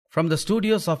from the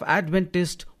studios of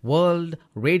Adventist World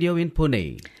Radio in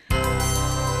Pune.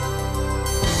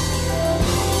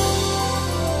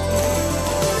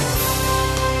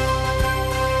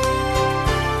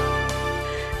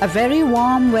 A very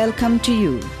warm welcome to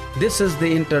you. This is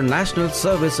the international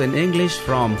service in English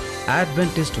from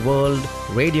Adventist World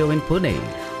Radio in Pune.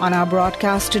 On our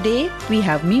broadcast today, we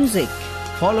have music.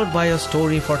 Followed by a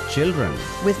story for children.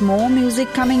 With more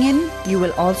music coming in, you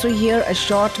will also hear a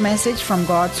short message from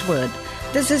God's Word.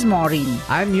 This is Maureen.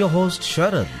 I'm your host,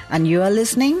 Sharad. And you are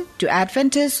listening to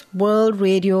Adventist World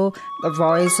Radio, the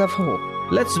voice of hope.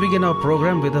 Let's begin our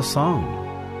program with a song.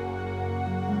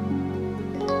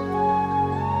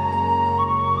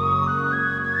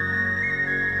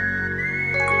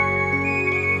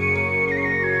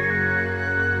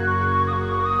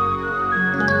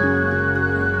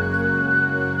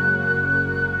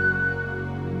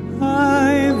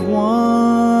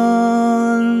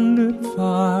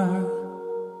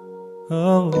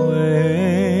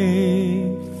 Away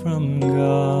from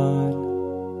God,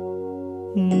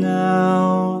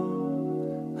 now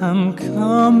I'm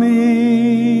coming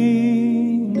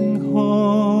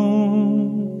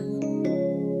home.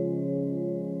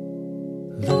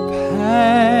 The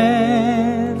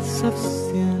paths of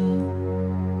sin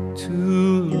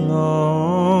too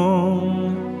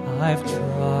long I've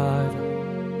trod,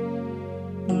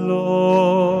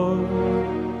 Lord,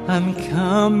 I'm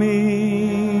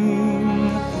coming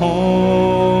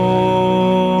home.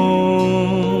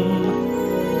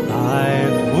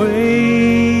 I've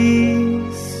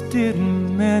wasted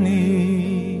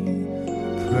many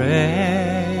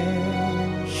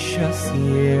precious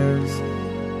years,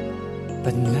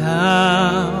 but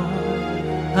now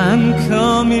I'm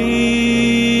coming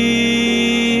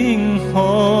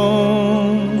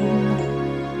home.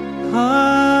 I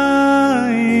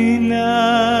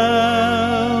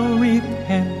now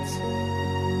repent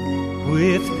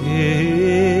with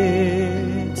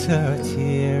bitter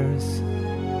tears.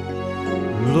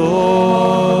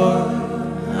 Lord,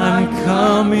 I'm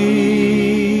coming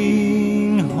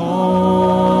home.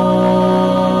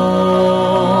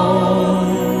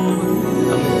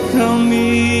 I'm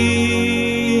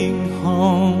coming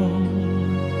home.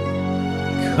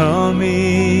 Coming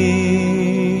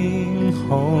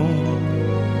home.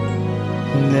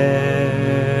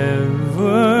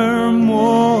 Never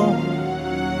more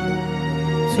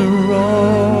to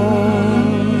roam.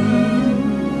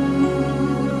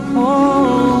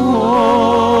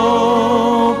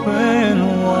 Open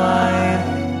wide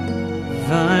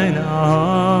thine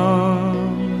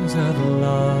arms of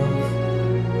love,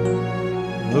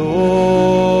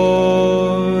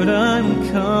 Lord, I'm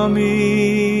coming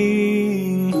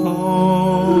home.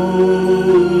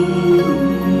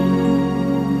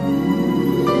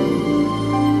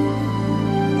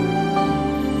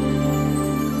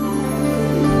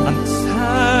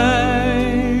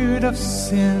 Of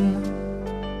sin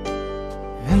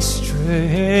and straying,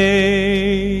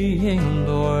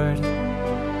 Lord,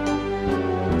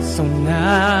 so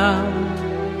now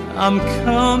I'm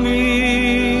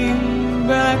coming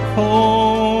back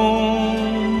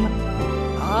home.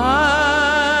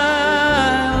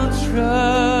 I'll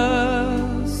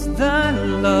trust thy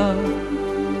love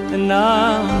and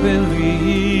I'll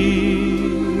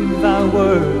believe thy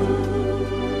word,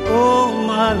 oh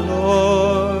my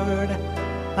Lord,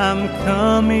 I'm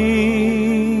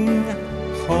coming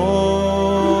home.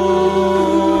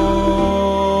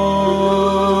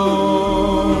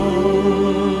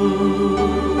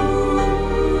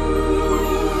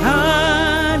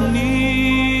 I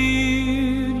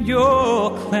need your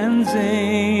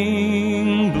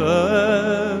cleansing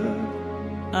blood,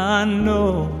 I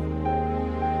know.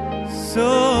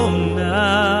 So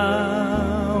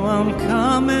now I'm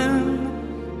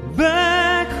coming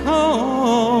back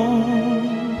home.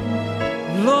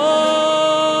 Lord,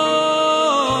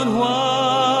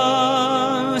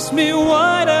 wash me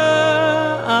whiter,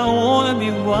 I want to be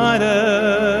whiter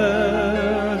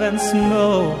than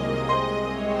snow.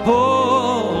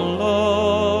 Oh,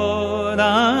 Lord,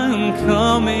 I'm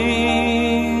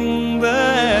coming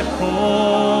back home.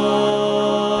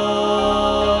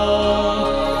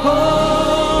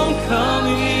 Oh, I'm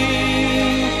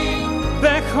coming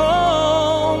back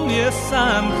home, yes,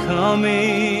 I'm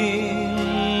coming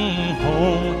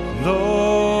home.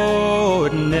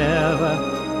 Lord, never,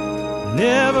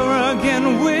 never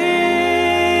again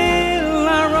will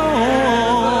I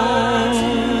roam.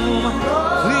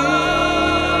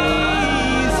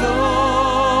 Please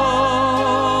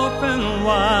open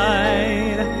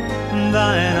wide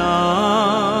thine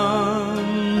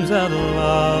arms of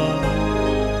love.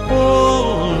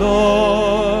 Oh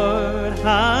Lord,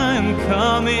 I'm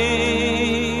coming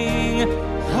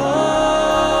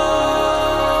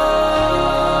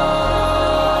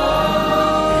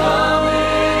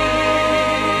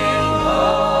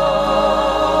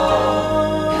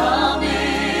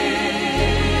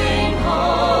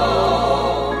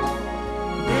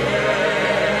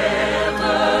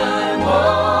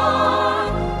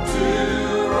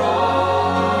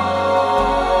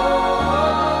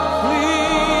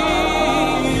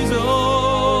Please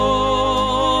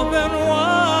open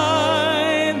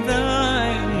wide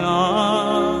thine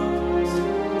arms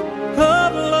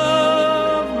of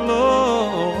love,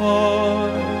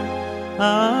 Lord.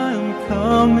 I'm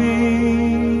coming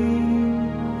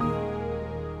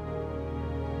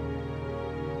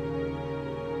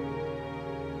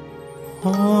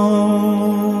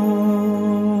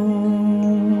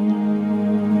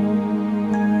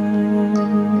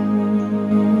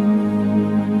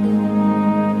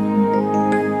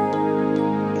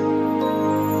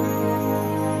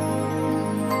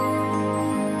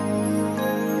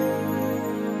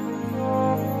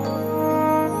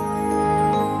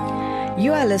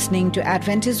You are listening to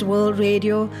Adventist World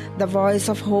Radio, the voice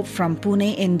of hope from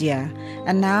Pune, India.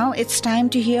 And now it's time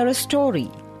to hear a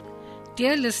story.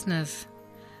 Dear listeners,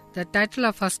 the title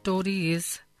of our story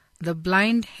is The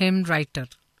Blind Hymn Writer.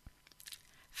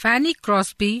 Fanny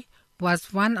Crosby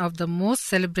was one of the most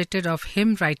celebrated of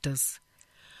hymn writers.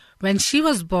 When she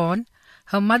was born,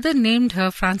 her mother named her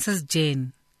Frances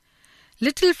Jane.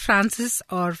 Little Frances,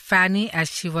 or Fanny as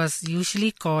she was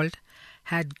usually called,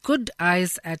 had good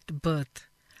eyes at birth.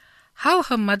 How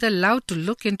her mother loved to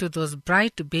look into those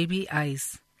bright baby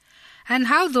eyes, and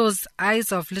how those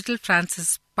eyes of little Frances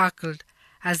sparkled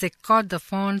as they caught the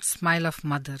fond smile of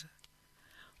mother.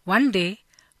 One day,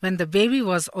 when the baby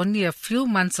was only a few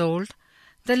months old,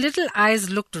 the little eyes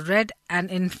looked red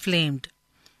and inflamed.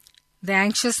 The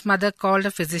anxious mother called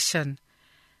a physician.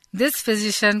 This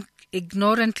physician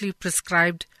ignorantly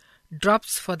prescribed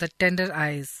drops for the tender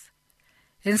eyes.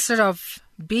 Instead of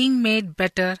being made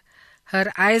better,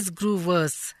 her eyes grew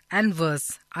worse and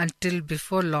worse until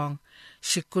before long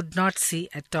she could not see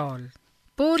at all.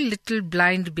 Poor little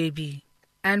blind baby,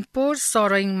 and poor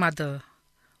sorrowing mother.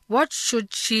 What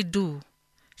should she do?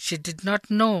 She did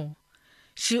not know.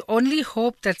 She only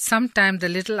hoped that sometime the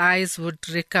little eyes would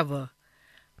recover.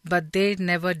 But they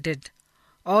never did,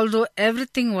 although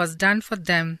everything was done for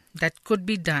them that could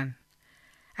be done.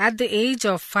 At the age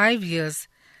of 5 years,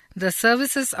 the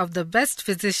services of the best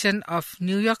physician of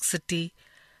New York City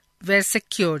were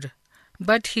secured,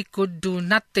 but he could do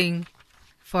nothing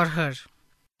for her.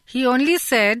 He only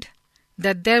said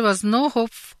that there was no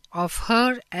hope of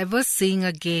her ever seeing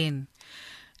again.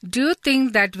 Do you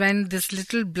think that when this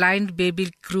little blind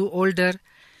baby grew older,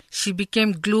 she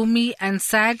became gloomy and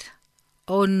sad?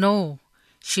 Oh no,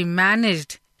 she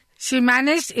managed. She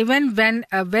managed even when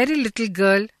a very little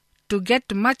girl to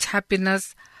get much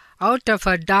happiness out of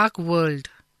her dark world.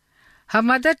 Her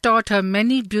mother taught her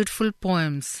many beautiful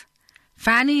poems.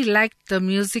 Fanny liked the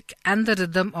music and the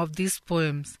rhythm of these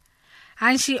poems,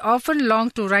 and she often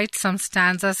longed to write some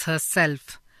stanzas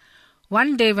herself.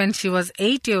 One day when she was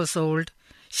 8 years old,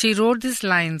 she wrote these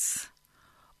lines.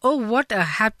 Oh, what a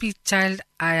happy child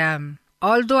I am!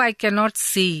 Although I cannot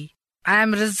see, I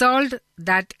am resolved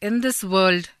that in this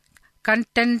world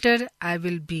contented I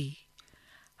will be.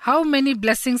 How many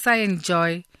blessings I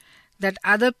enjoy that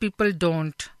other people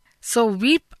don't. So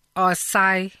weep or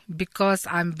sigh because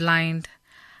I'm blind.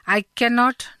 I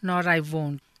cannot nor I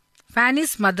won't.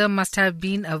 Fanny's mother must have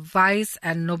been a wise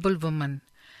and noble woman,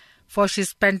 for she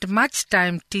spent much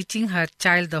time teaching her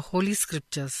child the Holy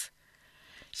Scriptures.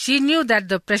 She knew that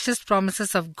the precious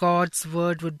promises of God's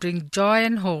word would bring joy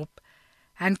and hope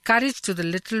and courage to the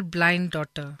little blind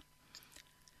daughter.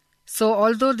 So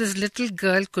although this little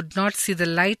girl could not see the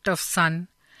light of sun,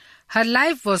 her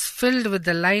life was filled with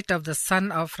the light of the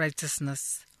Sun of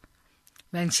Righteousness.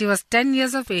 When she was 10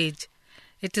 years of age,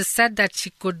 it is said that she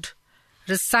could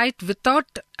recite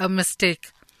without a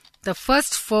mistake the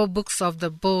first 4 books of the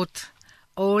both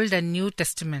Old and New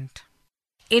Testament.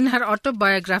 In her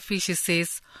autobiography, she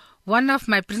says, one of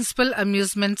my principal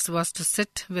amusements was to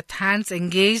sit with hands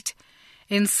engaged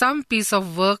in some piece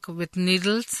of work with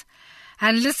needles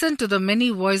and listen to the many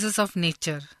voices of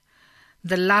nature,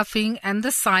 the laughing and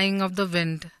the sighing of the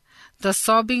wind, the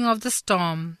sobbing of the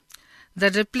storm,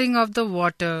 the rippling of the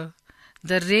water,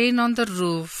 the rain on the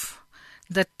roof,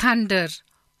 the thunder,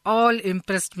 all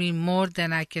impressed me more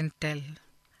than I can tell.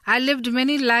 I lived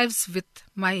many lives with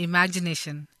my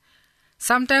imagination.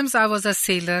 Sometimes I was a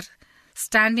sailor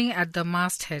standing at the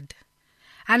masthead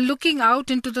and looking out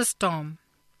into the storm.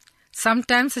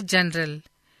 Sometimes a general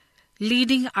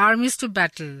leading armies to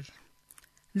battle.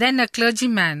 Then a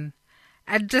clergyman,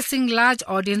 addressing large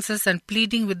audiences and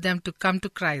pleading with them to come to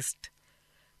Christ.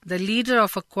 The leader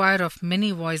of a choir of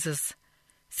many voices,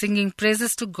 singing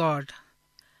praises to God.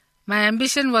 My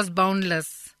ambition was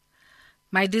boundless.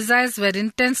 My desires were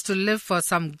intense to live for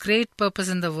some great purpose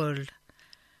in the world.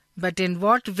 But in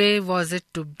what way was it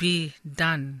to be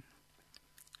done?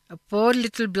 A poor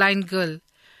little blind girl,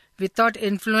 without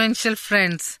influential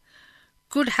friends,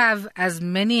 could have as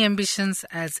many ambitions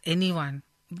as anyone.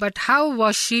 But how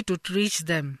was she to reach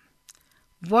them?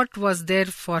 What was there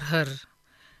for her?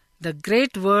 The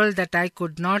great world that I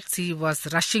could not see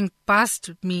was rushing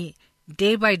past me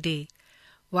day by day,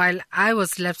 while I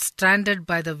was left stranded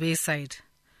by the wayside.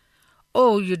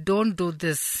 Oh, you don't do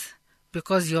this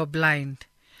because you're blind.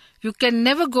 You can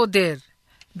never go there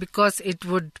because it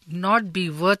would not be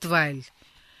worthwhile.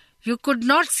 You could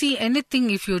not see anything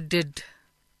if you did.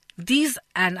 These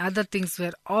and other things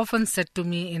were often said to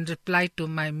me in reply to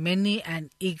my many and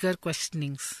eager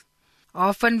questionings.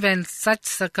 Often when such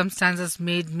circumstances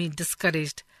made me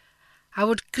discouraged, I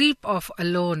would creep off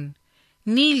alone,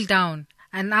 kneel down,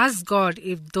 and ask God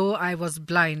if though I was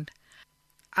blind,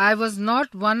 I was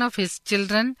not one of His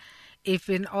children, if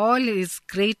in all His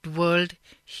great world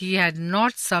He had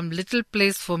not some little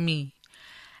place for me.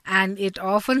 And it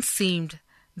often seemed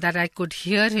that I could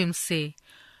hear Him say,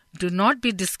 "Do not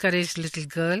be discouraged, little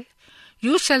girl.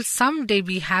 You shall some day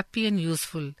be happy and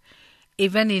useful,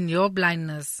 even in your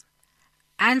blindness."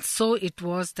 And so it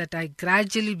was that I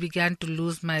gradually began to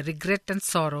lose my regret and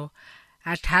sorrow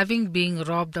at having been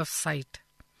robbed of sight.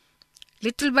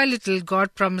 Little by little,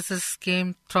 God's promises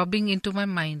came throbbing into my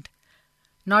mind.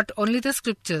 Not only the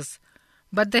scriptures,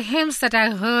 but the hymns that I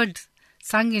heard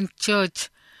sung in church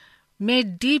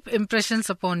made deep impressions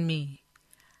upon me.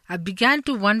 I began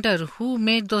to wonder who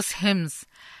made those hymns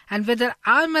and whether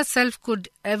I myself could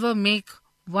ever make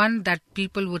one that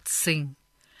people would sing.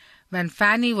 When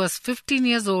Fanny was 15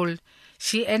 years old,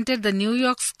 she entered the New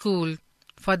York School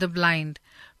for the Blind,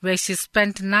 where she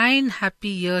spent 9 happy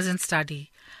years in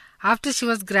study. After she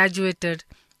was graduated,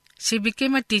 she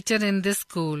became a teacher in this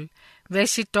school, where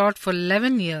she taught for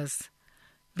 11 years.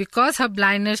 Because her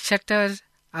blindness shut her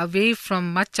away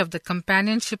from much of the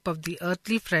companionship of the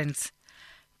earthly friends,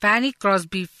 Fanny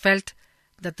Crosby felt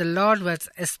that the Lord was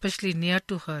especially near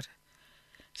to her.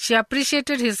 She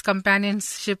appreciated His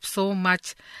companionship so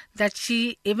much that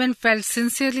she even felt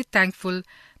sincerely thankful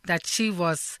that she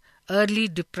was early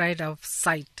deprived of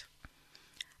sight.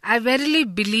 I verily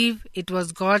believe it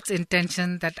was God's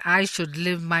intention that I should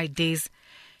live my days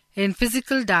in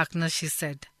physical darkness, she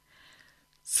said,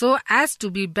 so as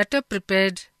to be better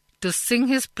prepared to sing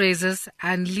His praises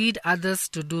and lead others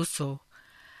to do so.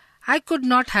 I could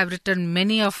not have written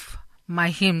many of my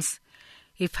hymns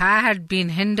if I had been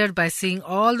hindered by seeing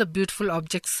all the beautiful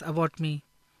objects about me.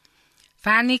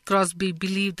 Fanny Crosby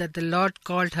believed that the Lord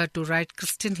called her to write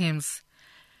Christian hymns.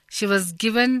 She was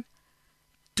given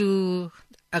to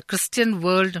a Christian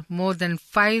world more than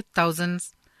 5,000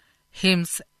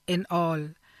 hymns in all.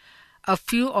 A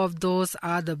few of those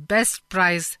are the best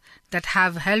prized that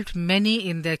have helped many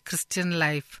in their Christian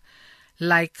life,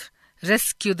 like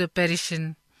Rescue the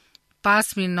Perishing,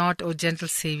 Pass Me Not, O Gentle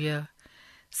Saviour,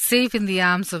 Safe in the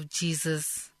Arms of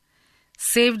Jesus,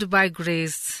 Saved by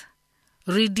Grace,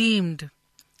 Redeemed,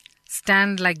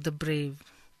 Stand Like the Brave.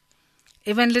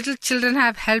 Even little children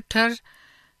have helped her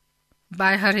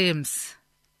by her hymns.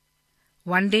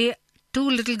 One day, 2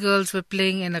 little girls were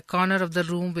playing in a corner of the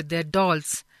room with their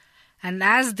dolls, and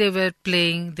as they were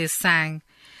playing, they sang,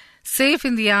 "Safe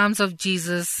in the arms of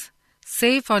Jesus,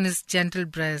 safe on His gentle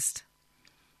breast."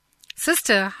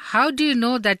 "Sister, how do you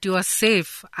know that you are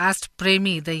safe?" asked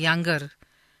Premi the younger.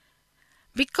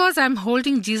 "Because I am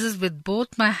holding Jesus with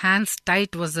both my hands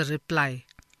tight," was the reply.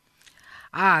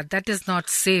 "Ah, that is not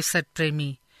safe," said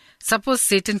Premi. "Suppose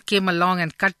Satan came along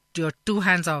and cut your 2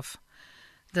 hands off."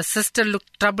 The sister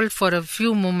looked troubled for a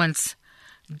few moments,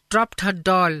 dropped her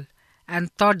doll,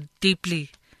 and thought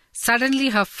deeply. Suddenly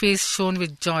her face shone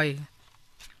with joy.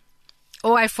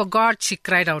 "Oh, I forgot," she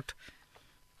cried out.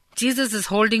 "Jesus is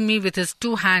holding me with His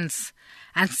 2 hands,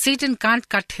 and Satan can't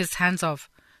cut his hands off,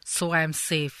 so I am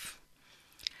safe."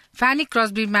 Fanny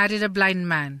Crosby married a blind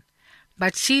man,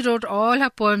 but she wrote all her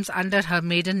poems under her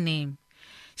maiden name.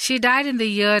 She died in the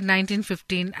year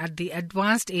 1915 at the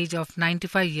advanced age of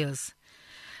 95 years.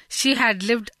 She had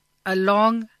lived a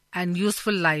long and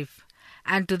useful life,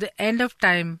 and to the end of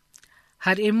time,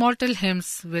 her immortal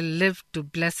hymns will live to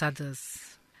bless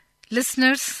others.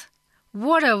 Listeners,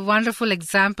 what a wonderful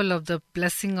example of the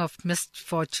blessing of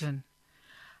misfortune.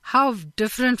 How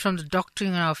different from the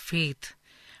doctrine of faith,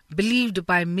 believed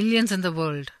by millions in the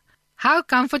world. How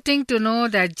comforting to know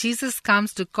that Jesus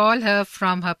comes to call her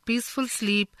from her peaceful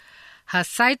sleep, her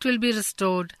sight will be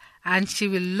restored, and she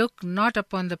will look not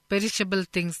upon the perishable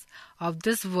things of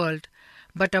this world,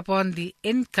 but upon the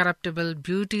incorruptible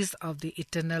beauties of the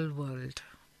eternal world.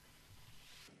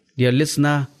 Dear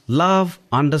listener, love,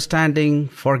 understanding,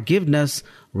 forgiveness,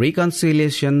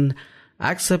 reconciliation,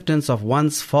 acceptance of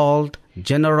one's fault,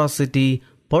 generosity,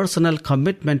 personal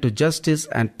commitment to justice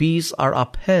and peace are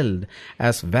upheld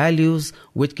as values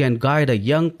which can guide a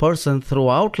young person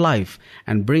throughout life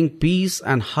and bring peace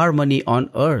and harmony on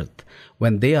earth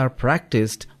when they are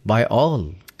practiced by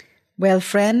all. Well,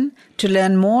 friend, to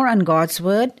learn more on God's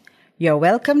Word, you're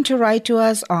welcome to write to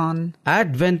us on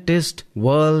Adventist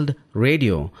World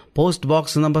Radio, Post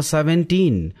Box number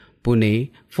 17,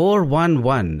 Pune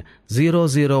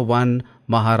 411001,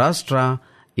 Maharashtra,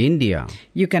 India.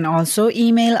 You can also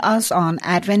email us on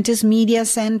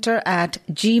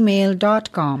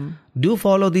adventistmediacenter@gmail.com. Do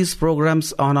follow these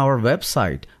programs on our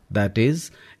website, that is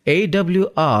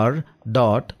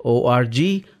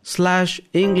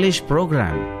awr.org/English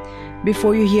program.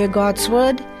 Before you hear God's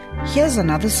Word, here's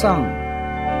another song.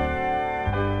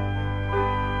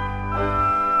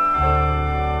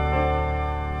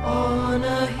 On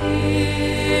a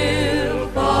hill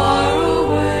far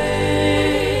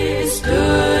away stood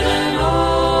an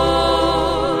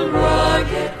old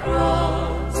rugged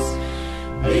cross,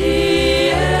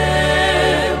 the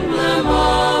emblem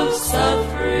of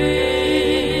suffering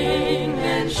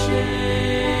and shame.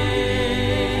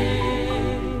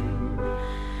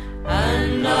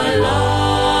 And I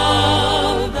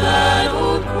love that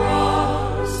old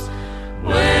cross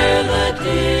where the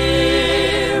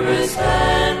dearest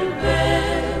and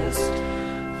best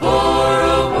for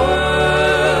a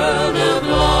world of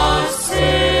lost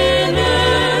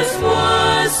sinners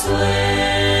was slain.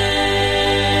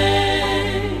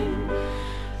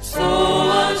 So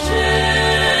I'll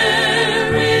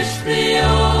cherish the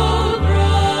old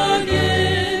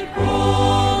rugged cross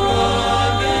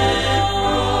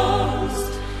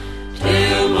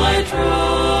till my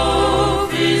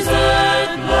trophies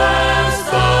at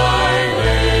last I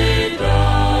lay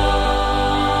down.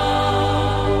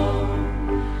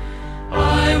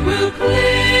 I will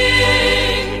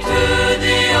cling to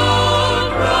the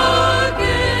old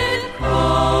rugged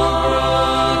cross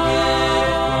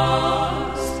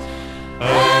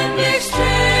and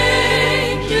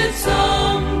exchange it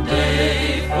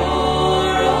someday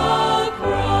for a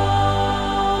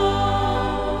crown.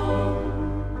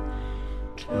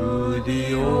 To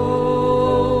the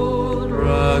old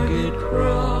rugged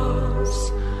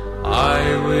cross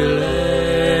I will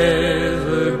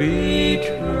ever be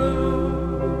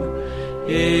true,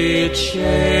 its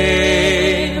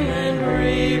shame and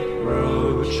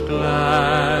reproach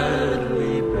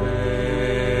gladly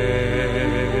bear.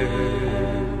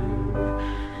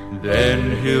 Then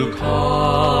he'll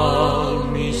call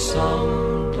me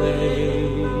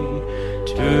someday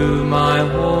to my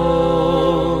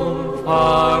home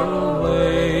far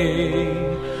away,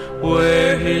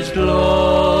 where his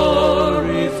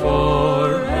glory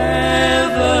forever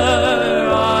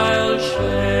I'll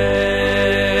share.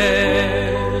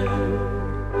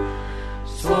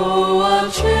 So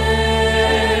I'll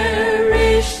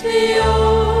cherish the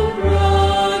old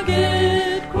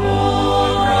rugged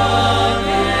cross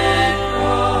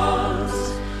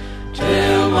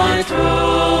till my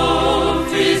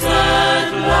trophies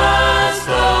at last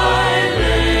I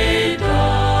lay down.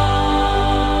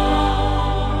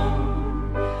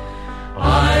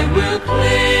 I will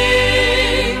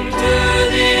cling to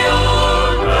the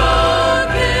old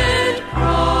rugged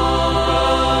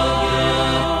cross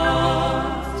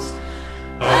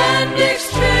and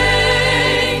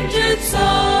exchange it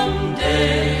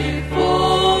someday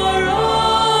for a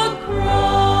crown.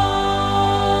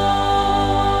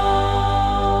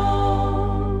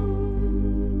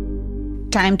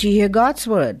 Time to hear God's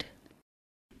Word.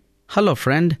 Hello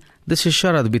friend, this is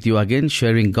Sharad with you again,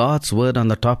 sharing God's Word on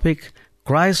the topic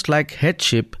Christ-like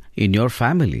headship in your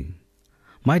family.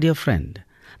 My dear friend,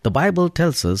 the Bible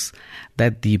tells us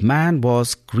that the man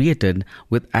was created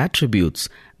with attributes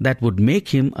that would make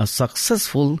him a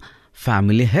successful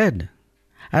family head.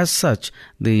 As such,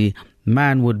 the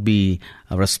man would be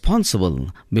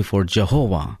responsible before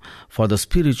Jehovah for the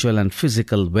spiritual and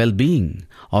physical well-being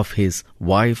of his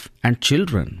wife and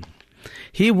children.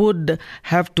 He would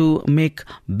have to make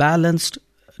balanced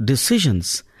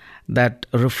decisions that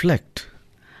reflect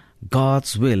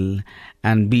God's will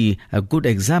and be a good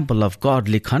example of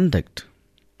godly conduct.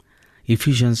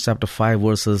 Ephesians chapter 5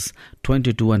 verses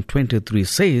 22 and 23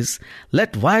 says,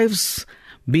 "Let wives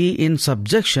be in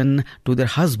subjection to their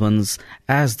husbands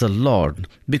as the Lord,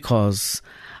 because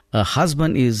a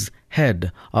husband is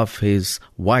head of his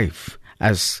wife,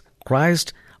 as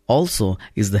Christ also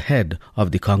is the head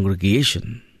of the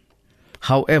congregation.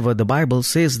 However, the Bible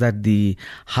says that the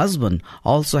husband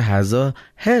also has a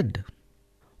head,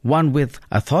 one with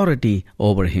authority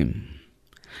over him.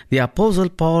 The Apostle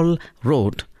Paul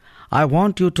wrote, "I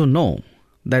want you to know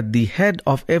that the head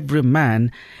of every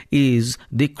man is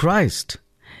the Christ.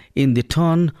 In the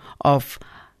turn of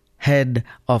head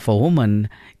of a woman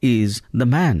is the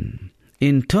man.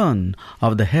 In turn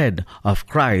of the head of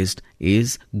Christ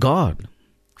is God."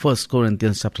 1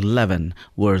 Corinthians chapter 11,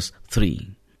 verse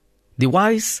 3. The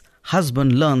wise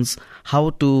husband learns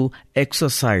how to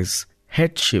exercise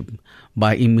headship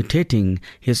by imitating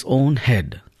his own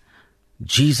head,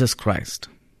 Jesus Christ.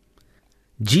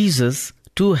 Jesus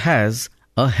too has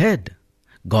a head,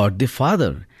 God the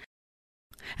Father,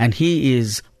 and he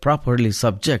is properly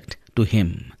subject to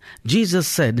him. Jesus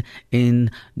said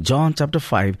in John chapter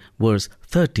 5, verse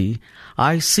 30,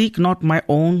 "I seek not my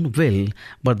own will,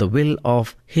 but the will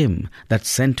of him that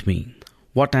sent me."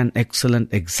 What an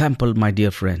excellent example, my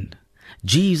dear friend.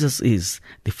 Jesus is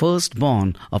the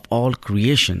firstborn of all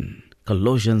creation.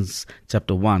 Colossians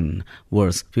chapter 1,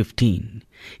 verse 15.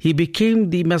 He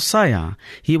became the Messiah.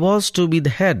 He was to be the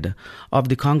head of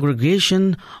the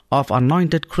congregation of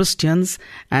anointed Christians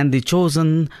and the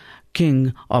chosen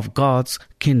king of God's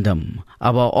kingdom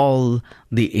above all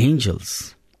the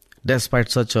angels. Despite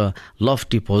such a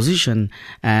lofty position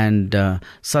and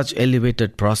such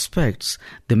elevated prospects,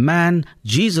 the man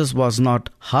Jesus was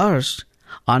not harsh,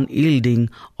 unyielding,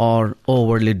 or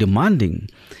overly demanding.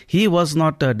 He was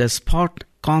not a despot,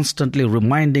 constantly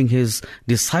reminding his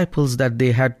disciples that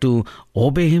they had to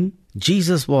obey him.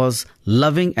 Jesus was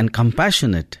loving and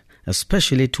compassionate,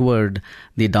 especially toward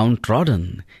the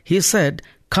downtrodden. He said,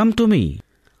 "Come to me,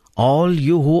 all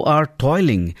you who are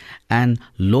toiling and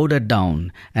loaded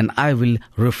down, and I will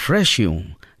refresh you.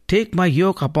 Take my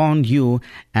yoke upon you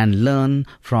and learn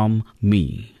from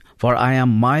me. For I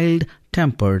am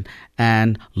mild-tempered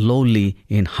and lowly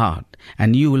in heart,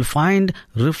 and you will find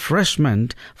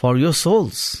refreshment for your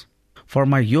souls. For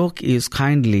my yoke is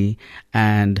kindly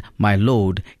and my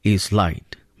load is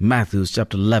light." Matthew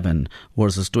chapter 11,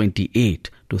 verses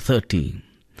 28 to 30.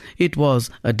 It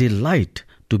was a delight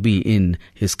to be in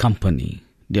his company.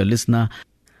 Dear listener,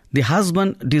 the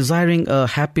husband desiring a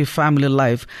happy family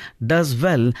life does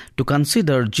well to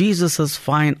consider Jesus'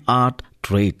 fine art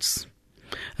traits.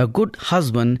 A good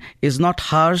husband is not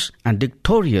harsh and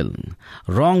dictatorial,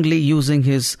 wrongly using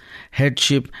his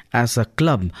headship as a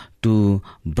club to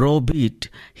browbeat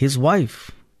his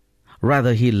wife.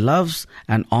 Rather, he loves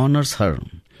and honors her.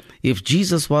 If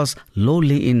Jesus was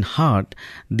lowly in heart,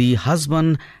 the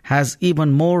husband has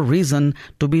even more reason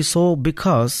to be so,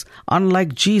 because,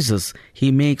 unlike Jesus,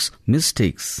 he makes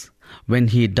mistakes. When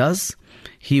he does,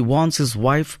 he wants his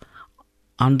wife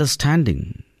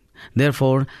understanding.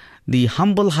 Therefore, the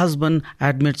humble husband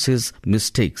admits his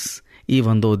mistakes,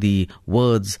 even though the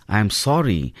words, "I am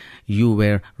sorry, you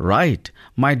were right,"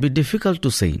 might be difficult to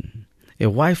say. A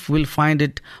wife will find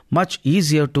it much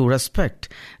easier to respect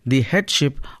the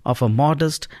headship of a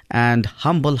modest and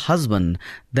humble husband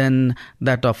than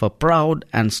that of a proud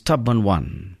and stubborn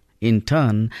one. In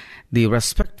turn, the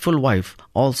respectful wife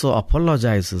also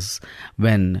apologizes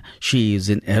when she is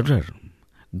in error.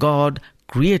 God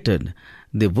created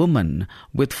the woman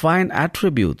with fine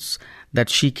attributes that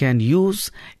she can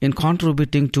use in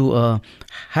contributing to a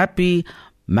happy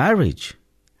marriage.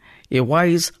 A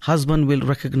wise husband will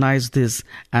recognize this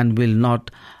and will not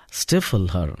stifle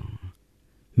her.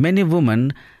 Many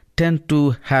women tend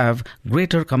to have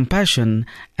greater compassion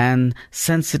and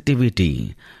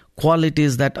sensitivity,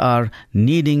 qualities that are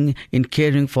needing in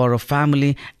caring for a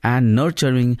family and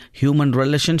nurturing human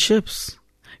relationships.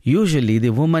 Usually,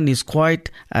 the woman is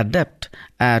quite adept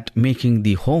at making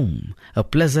the home a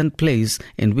pleasant place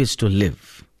in which to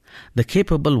live. The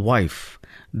capable wife,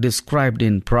 described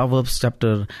in Proverbs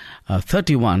chapter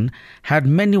 31, had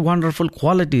many wonderful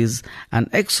qualities and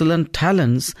excellent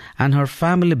talents, and her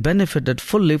family benefited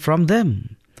fully from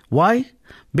them. Why?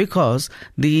 Because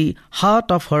the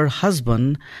heart of her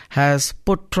husband has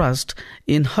put trust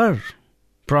in her.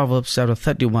 Proverbs chapter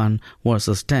 31,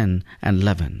 verses 10 and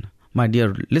 11. My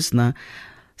dear listener,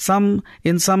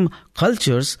 in some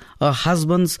cultures, a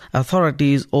husband's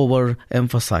authority is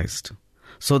overemphasized,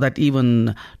 so that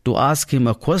even to ask him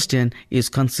a question is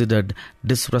considered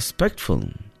disrespectful.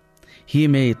 He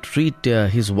may treat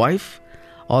his wife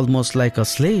almost like a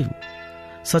slave.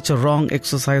 Such a wrong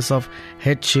exercise of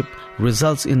headship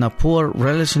results in a poor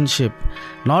relationship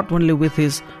not only with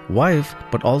his wife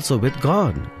but also with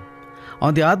God.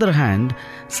 On the other hand,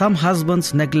 some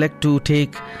husbands neglect to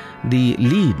take the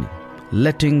lead,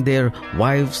 letting their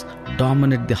wives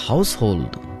dominate the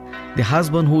household. The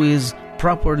husband who is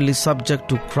properly subject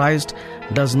to Christ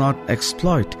does not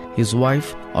exploit his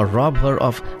wife or rob her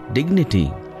of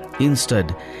dignity.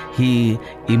 Instead, he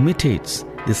imitates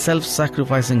the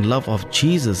self-sacrificing love of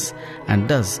Jesus and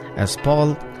does as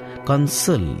Paul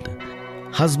counseled.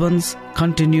 Husbands,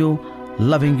 continue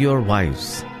loving your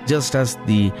wives, just as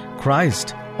the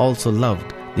Christ also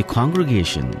loved the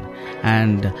congregation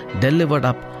and delivered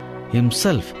up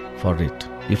himself for it.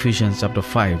 Ephesians chapter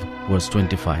 5 verse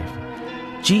 25.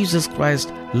 Jesus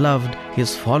Christ loved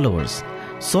his followers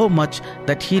so much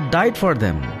that he died for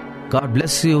them. God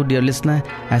bless you, dear listener,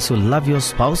 as you love your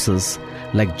spouses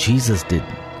like Jesus did.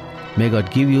 May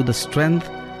God give you the strength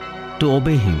to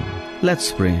obey him. Let's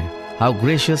pray. Our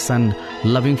gracious and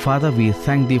loving Father, we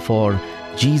thank thee for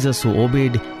Jesus who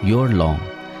obeyed your law.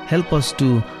 Help us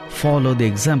to follow the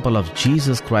example of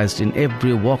Jesus Christ in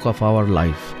every walk of our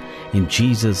life. In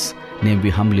Jesus' name we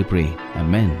humbly pray.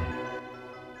 Amen.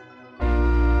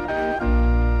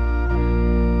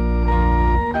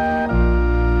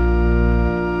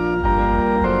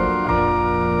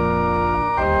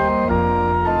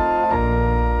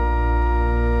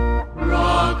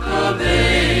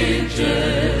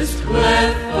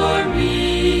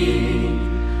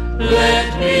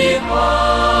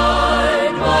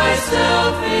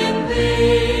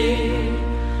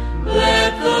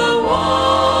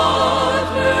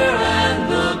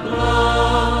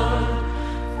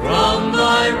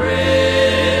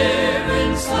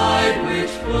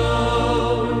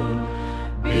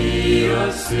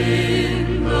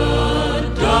 Sin,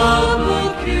 the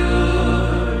double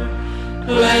cure,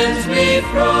 cleanse me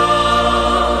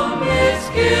from its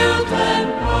guilt and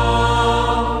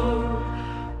power.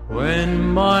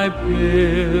 When my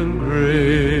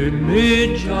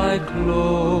pilgrimage I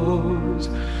close,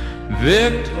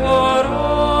 victor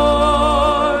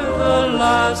o'er the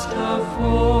last of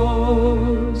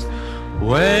foes,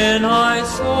 when I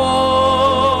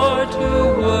soar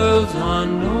to worlds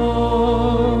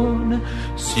unknown,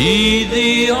 see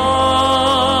thee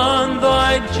on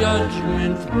thy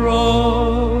judgment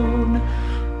throne,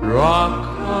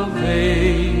 Rock of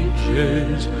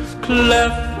ages,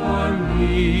 cleft for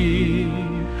me,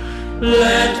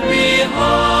 let me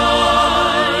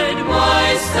hide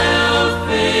myself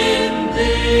in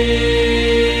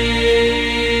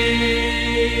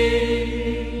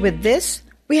thee. With this,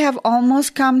 we have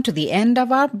almost come to the end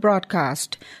of our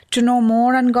broadcast. To know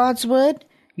more on God's Word,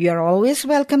 you are always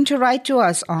welcome to write to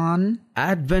us on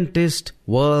Adventist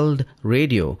World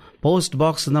Radio, Post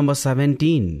Box number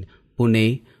 17,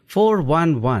 Pune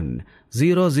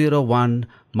 411001,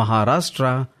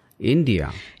 Maharashtra,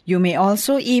 India. You may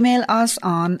also email us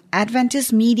on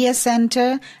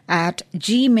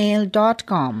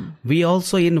adventistmediacenter@gmail.com. We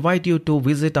also invite you to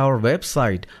visit our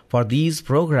website for these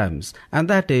programs, and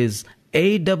that is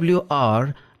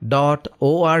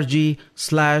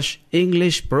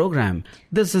awr.org/English program.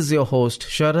 This is your host,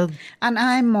 Sharad. And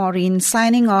I'm Maureen,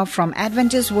 signing off from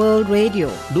Adventist World Radio.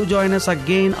 Do join us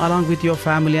again along with your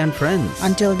family and friends.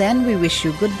 Until then, we wish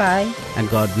you goodbye. And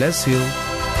God bless you.